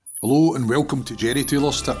Hello and welcome to Gerry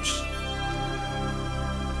Taylor's Tips.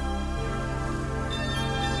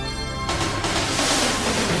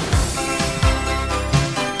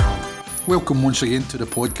 Welcome once again to the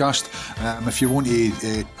podcast. If you want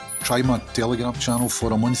to try my Telegram channel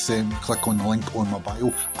for a month, click on the link on my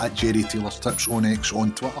bio at Gerry Taylor's Tips on X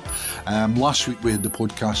on Twitter. Last week we had the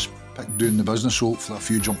podcast doing the business, so hopefully a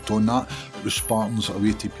few jumped on that. It was Spartans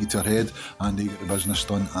away to Peterhead and they got the business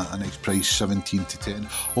done at a nice price, 17-10.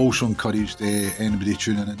 Also encouraged anybody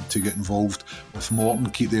tuning in to get involved with Morton,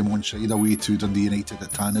 keep them on side away to Dundee United at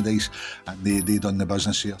Tannadice, and they done the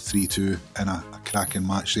business here 3-2 in a cracking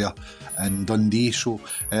match there in Dundee. So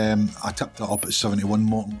I tipped it up at 71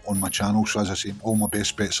 Morton on my channel, so as I say, all my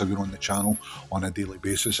best bets are going on the channel on a daily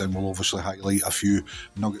basis, and we'll obviously highlight a few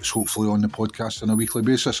nuggets hopefully on the podcast on a weekly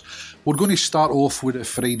basis. We're going to start off with a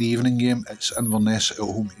Friday evening game. It's Inverness at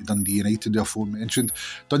home to Dundee United, the aforementioned.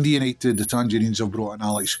 Dundee United, the Tangerines have brought in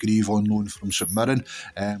Alex Grieve on loan from St Mirren.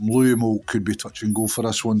 Louismo could be touch and go for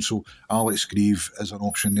this one, so Alex Grieve is an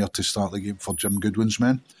option there to start the game for Jim Goodwin's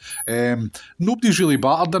men. Nobody's really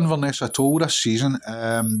battered Inverness at all this season.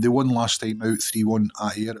 They won last time out 3-1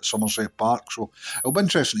 at Ayr at Somerset Park, so it'll be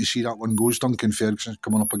interesting to see that one goes. Duncan Ferguson's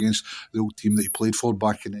coming up against the old team that he played for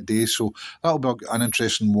back in the day, so that'll be an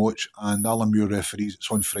interesting watch. And Alan Muir referees.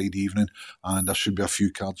 It's on Friday evening, and there should be a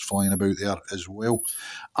few cards flying about there as well.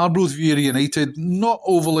 Arbroath v United, not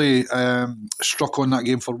overly struck on that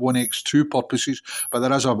game for 1x2 purposes, but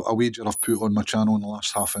there is a wager I've put on my channel in the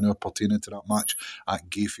last half an hour pertaining to that match at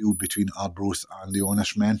Gayfield between Arbroath and the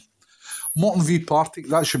Honest Men. Morton v Partick,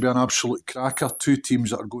 that should be an absolute cracker. Two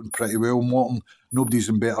teams that are going pretty well. Morton, nobody's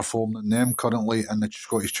in better form than them currently in the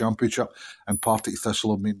Scottish Championship, and Partick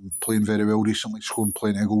Thistle have been playing very well recently, scoring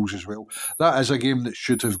plenty of goals as well. That is a game that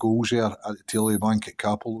should have goals there at the Taylor Bank at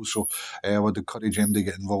Capello, so I would encourage them to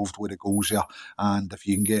get involved with the goals there. And if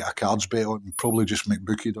you can get a cards bet on, probably just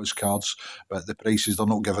McBookie does cards, but the prices, they're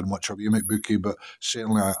not giving much away, McBookie, but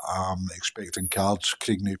certainly I'm expecting cards.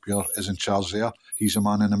 Craig Napier is in charge there. He's a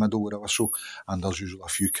man in the middle with a whistle, and there's usually a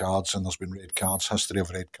few cards, and there's been red cards, history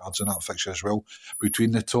of red cards in that fixture as well,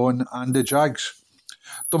 between the Ton and the Jags.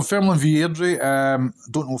 Dunfermline v Airdrie,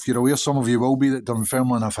 don't know if you're aware, some of you will be, that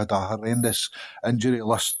Dunfermline have had a horrendous injury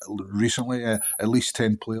list recently. At least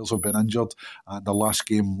 10 players have been injured, and the last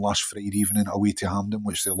game last Friday evening away to Hampden,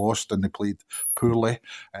 which they lost, and they played poorly.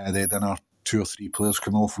 They had 2 or 3 players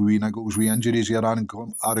come off with wee niggles, wee injuries here, Aaron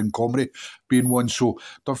Comrie being one. So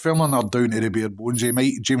Dunfermline are down to the bare bones.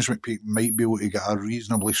 James McPake might be able to get a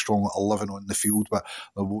reasonably strong 11 on the field, but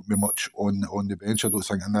there won't be much on the bench, I don't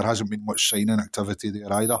think, and there hasn't been much signing activity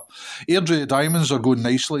there either. Airdrie Diamonds are going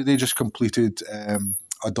nicely. They just completed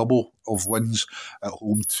a double of wins at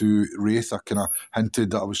home to Wraith. I kind of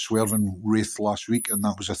hinted that I was swerving Wraith last week, and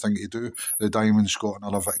that was the thing to do. The Diamonds got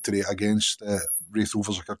another victory against Wraith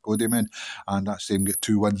Rovers of Kirkcaldy men, and that's them get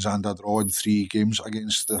 2 wins and a draw in 3 games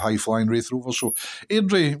against the high-flying Wraith Rovers. So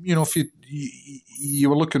Airdrie, if you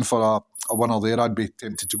were looking for a winner there, I'd be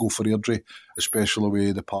tempted to go for Airdrie, especially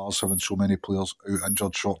with the Pars having so many players out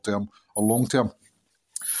injured short-term or long-term.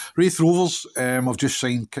 Wraith Rovers have just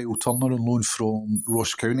signed Kyle Turner on loan from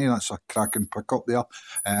Ross County. That's a cracking pick-up there.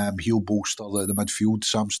 He'll bolster the midfield.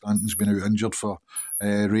 Sam Stanton's been out injured for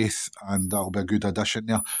Wraith, and that'll be a good addition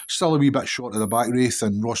there. Still a wee bit short of the back, Wraith,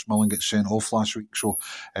 and Ross Millen gets sent off last week, so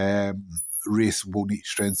Wraith will need to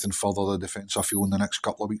strengthen further the defence, I feel, in the next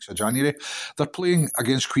couple of weeks of January. They're playing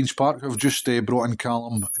against Queen's Park, who have just brought in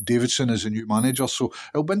Callum Davidson as a new manager, so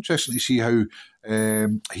it'll be interesting to see how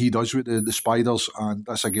he does with the Spiders, and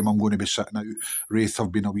that's a game I'm going to be sitting out. Wraith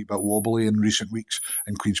have been a wee bit wobbly in recent weeks,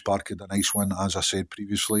 and Queen's Park had a nice win, as I said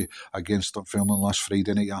previously, against Dunfermline last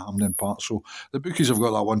Friday night at Hampden Park. So the bookies have got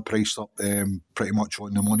that one priced up pretty much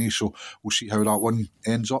on the money, so we'll see how that one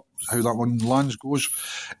ends up, how that one goes.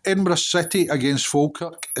 Edinburgh City against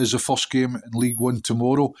Falkirk is the first game in League One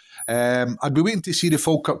tomorrow. I'd be waiting to see the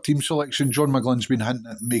Falkirk team selection. John McGlynn's been hinting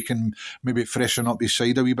at making, maybe freshen up his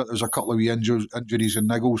side a wee bit. There's a couple of wee injuries and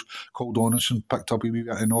niggles. Cole Donaldson picked up a wee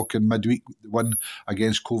bit of knock in midweek. The win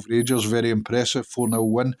against Cove Rangers, very impressive, 4-0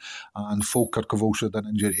 win. And Falkirk have also done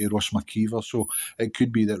injury to Ross McKeever, so it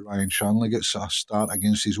could be that Ryan Shanley gets a start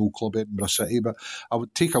against his old club Edinburgh City. But I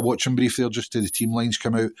would take a watching brief there just till the team lines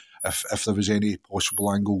come out. If there was any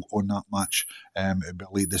possible angle on that match, it would be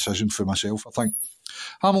a late decision for myself, I think.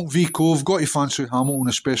 Hamilton v Cove, got to fancy Hamilton,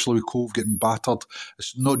 especially with Cove getting battered.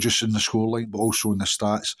 It's not just in the scoreline but also in the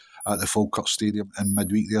stats at the Falkirk Stadium in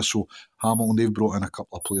midweek there, so Hamilton, they've brought in a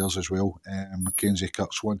couple of players as well. Mackenzie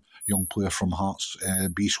Kirk's one young player from Hearts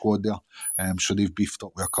B squad there. So they've beefed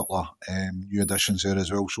up with a couple of new additions there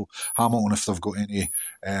as well. So Hamilton, if they've got any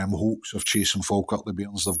hopes of chasing Falkirk the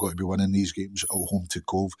Bairns, they've got to be winning these games at home to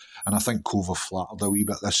Cove. And I think Cove have flattered a wee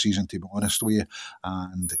bit this season, to be honest with you.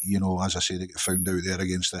 And, as I say, they get found out there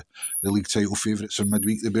against the league title favourites in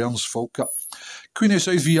midweek, the Bairns, Falkirk. Queen of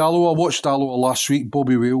South v Alloa. I watched Alloa last week.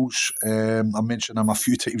 Bobby Wales, I mentioned him a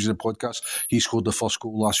few times in the podcast. He scored the first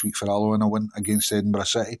goal last week for Alloa in a win against Edinburgh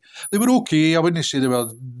City. They were okay. I wouldn't say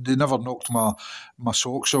they never knocked my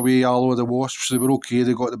socks away, Alloa, the Wasps. They were okay.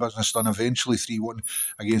 They got the business done eventually 3-1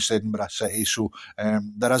 against Edinburgh City. So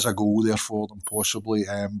there is a goal there for them, possibly.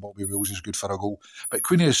 Bobby Wales is good for a goal. But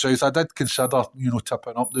Queen of the South, I did consider,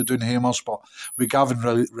 tipping up the Doonhamers, but with Gavin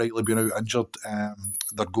Rightly being out injured,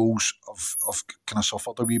 their goals have kind of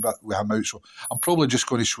suffered a wee bit with him out. So I'm probably just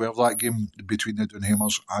going to swerve that game between the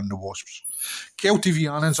Doonhamers and the Wasps. Kelty v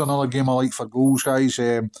Annan's another game I like for goals, guys.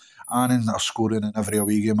 Annan are scoring in every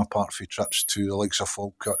away game apart from trips to the likes of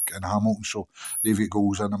Falkirk and Hamilton, so they've got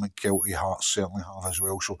goals in them, and Kelty Hearts certainly have as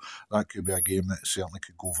well, so that could be a game that certainly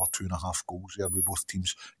could go over 2.5 goals there with both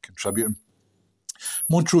teams contributing.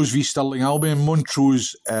 Montrose v Stirling Albion.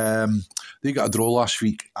 Montrose, they got a draw last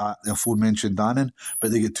week at the aforementioned Annan,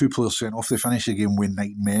 but they get 2 players sent off. They finish the game with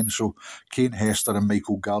 9 men, so Kane Hester and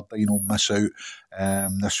Michael Gardine will miss out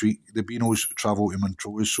this week. The Beanos travel to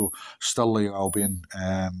Montrose, so Stirling Albion,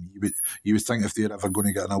 you would think if they're ever going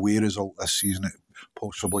to get an away result this season, it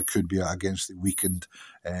possibly could be against the weakened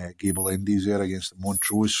Gable Endies there against the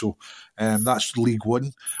Montrose. So that's League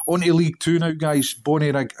 1. On to League 2 now, guys.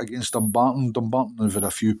 Bonnyrigg against Dumbarton. Dumbarton have had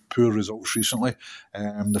a few poor results recently.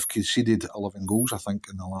 They've conceded 11 goals, I think,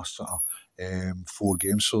 in the last 4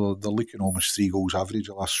 games. So they're leaking almost 3 goals average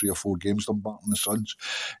the last 3 or 4 games, Dumbarton the Suns.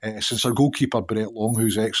 Since their goalkeeper, Brett Long,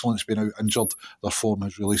 who's excellent, has been out injured, their form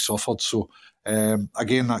has really suffered. So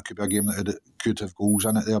again, that could be a game that could have goals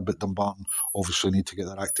in it there, but Dumbarton obviously need to get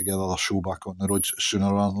their act together, their show back on the roads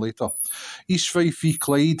sooner rather than later. East Fife v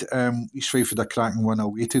Clyde. East Fife had a cracking win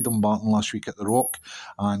away to Dumbarton last week at the Rock,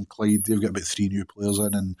 and Clyde, they've got about 3 new players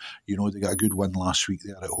in, and they got a good win last week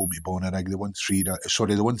there at home to Bonnyrigg. They won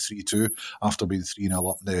 3-2 after being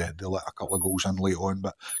 3-0 up. They let a couple of goals in late on,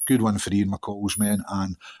 but good win for Ian McCall's men,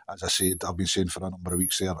 and as I said, I've been saying for a number of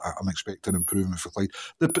weeks there, I'm expecting improvement for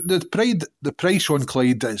Clyde. The price on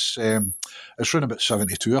Clyde is it's around about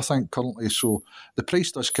 72, I think, currently, so the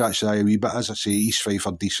price does catch the eye a wee bit. As I say, East Fife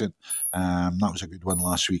are decent. That was a good win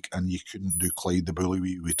last week, and you couldn't do Clyde the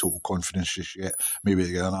bully with total confidence just yet. Maybe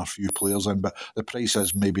they get another few players in, but the price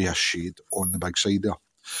is maybe a shade on the big side there.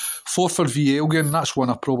 Forfar v Elgin, that's one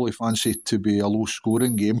I probably fancy to be a low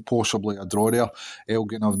scoring game, possibly a draw there.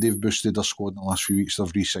 Elgin, they've boosted their squad in the last few weeks.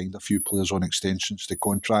 They've re-signed a few players on extensions to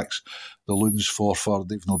contracts. The Loons, Forfar,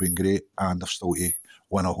 they've not been great, and they've still to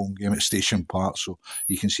win a home game at Station Park, so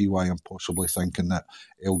you can see why I'm possibly thinking that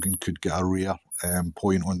Elgin could get a rare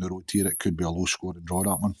point on the road here. It could be a low scoring draw,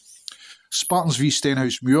 that one. Spartans v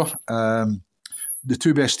Stenhousemuir. The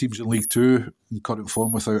 2 best teams in League 2 in current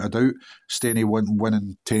form, without a doubt. Steny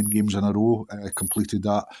winning 10 games in a row, completed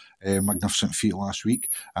that magnificent feat last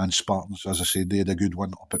week. And Spartans, as I said, they had a good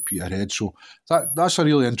win up at Peterhead. So that's a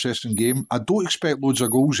really interesting game. I don't expect loads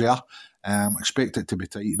of goals there. Expect it to be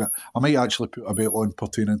tight, but I might actually put a bet on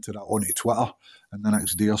pertaining to that onto Twitter in the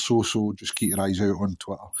next day or so. So just keep your eyes out on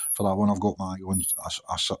Twitter for that one. I've got my own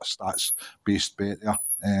a stats-based bet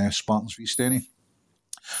there. Spartans v Steny.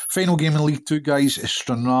 Final game in League 2, guys, is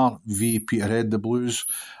Stranraer v Peterhead, the Blues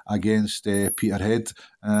against Peterhead.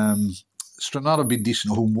 Stranraer have been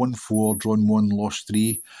decent at home, won 4, drawn 1, lost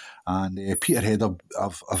 3, and Peterhead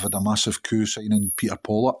have had a massive coup signing Peter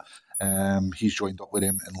Pollett. He's joined up with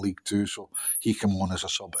them in League 2, so he came on as a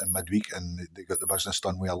sub in midweek, and they got the business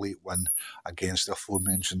done with a late win against the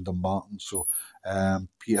aforementioned Dumbarton. So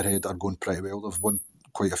Peterhead are going pretty well. They've won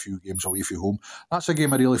quite a few games away from home. That's a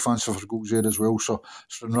game I really fancy for goals there as well. So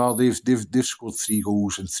Stranraer, they've scored 3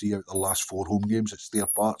 goals in 3 out of the last 4 home games. It's their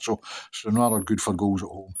part. So Stranraer are good for goals at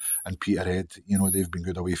home, and Peterhead, they've been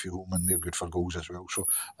good away from home, and they're good for goals as well. So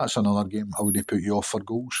that's another game I wouldn't put you off for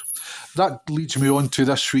goals. That leads me on to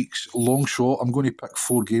this week's long shot. I'm going to pick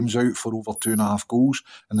 4 games out for over 2.5 goals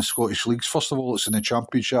in the Scottish Leagues. First of all, it's in the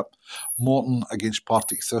Championship. Morton against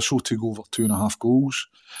Partick Thistle to go over 2.5 goals.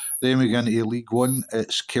 Then we get into League 1.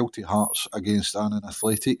 It's Kelty Hearts against Annan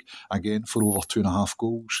Athletic, again for over 2.5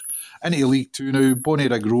 goals. Into League 2 now,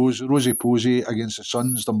 Bonnyrigg Rosie Posey against the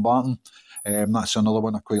Suns, Dumbarton. That's another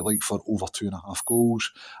one I quite like for over 2.5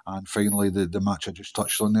 goals. And finally, the match I just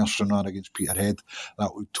touched on there, Stranraer against Peterhead,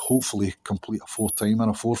 that would hopefully complete a 4-timer,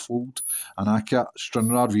 a fourfold. And Acca,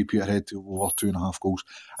 Stranraer v Peterhead to over 2.5 goals.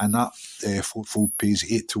 And that fourfold pays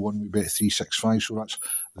 8-1 with Bet365, so that's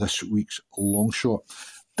this week's long shot.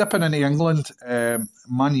 Dipping into England,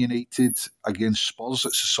 Man United against Spurs.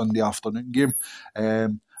 It's a Sunday afternoon game. I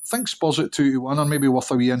think Spurs at 2-1 are maybe worth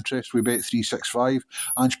a wee interest with Bet365.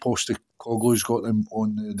 Ange Postecoglou's got them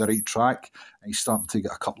on the right track. He's starting to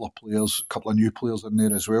get a couple of new players in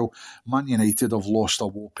there as well. Man United have lost a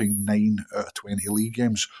whopping 9 out of 20 league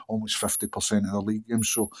games, almost 50% of the league games.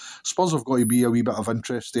 So Spurs have got to be a wee bit of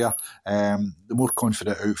interest there. The more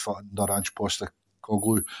confident outfit under Ange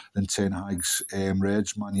Postecoglou than Ten Hag's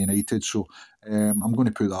Reds, Man United. So I'm going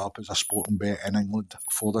to put that up as a sporting bet in England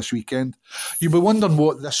for this weekend. You'll be wondering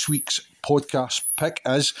what this week's podcast pick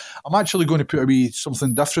is. I'm actually going to put away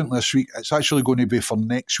something different this week. It's actually going to be for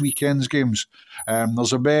next weekend's games.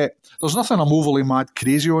 There's nothing I'm overly mad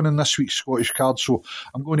crazy on in this week's Scottish card, so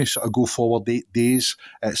I'm going to sort of go forward 8 days.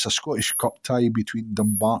 It's a Scottish Cup tie between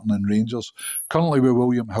Dumbarton and Rangers. Currently with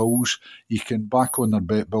William Hills, you can back on their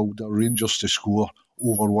bet builder, Rangers to score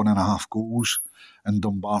over 1.5 goals and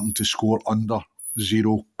Dumbarton to score under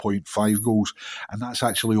 0.5 goals, and that's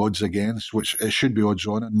actually odds against, which it should be odds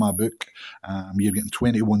on in my book. You're getting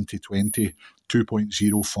 21-20,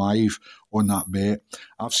 2.05 on that bet.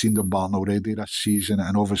 I've seen Dumbarton already this season,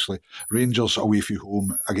 and obviously Rangers away from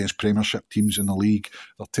home against Premiership teams in the league.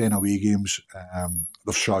 They're 10 away games.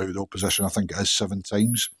 They've shut out the opposition, I think it is 7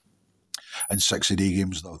 times. In 6 away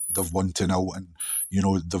games, they've won 2-0, and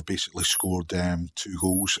they've basically scored 2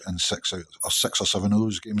 goals in 6 or 7 of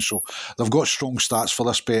those games. So they've got strong stats for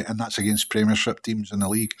this bet, and that's against Premiership teams in the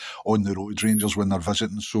league on the road, Rangers when they're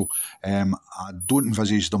visiting. So I don't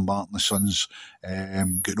envisage Dumbarton the Suns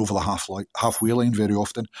getting over the halfway line very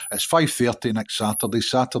often. It's 5:30 next Saturday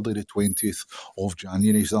the 20th of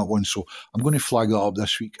January is that one. So I'm going to flag that up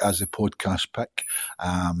this week as a podcast pick,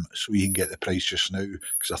 so you can get the price just now,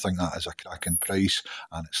 because I think that is a cracking price,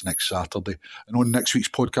 and it's next Saturday. And on next week's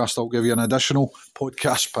podcast, I'll give you an additional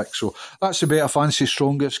podcast pick. So that's the Bet I Fancy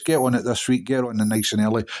Strongest. Get on it this week. Get on it nice and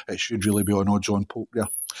early. It should really be on odds on Pope there.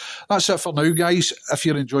 That's it for now, guys. If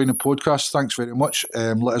you're enjoying the podcast, thanks very much.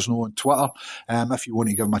 Let us know on Twitter. If you want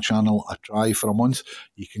to give my channel a try for a month,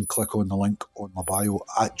 you can click on the link on my bio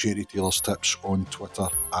at Gerry Taylor's Tips on Twitter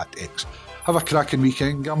at X. Have a cracking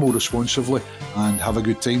weekend, gamble responsibly, and have a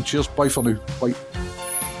good time. Cheers. Bye for now. Bye.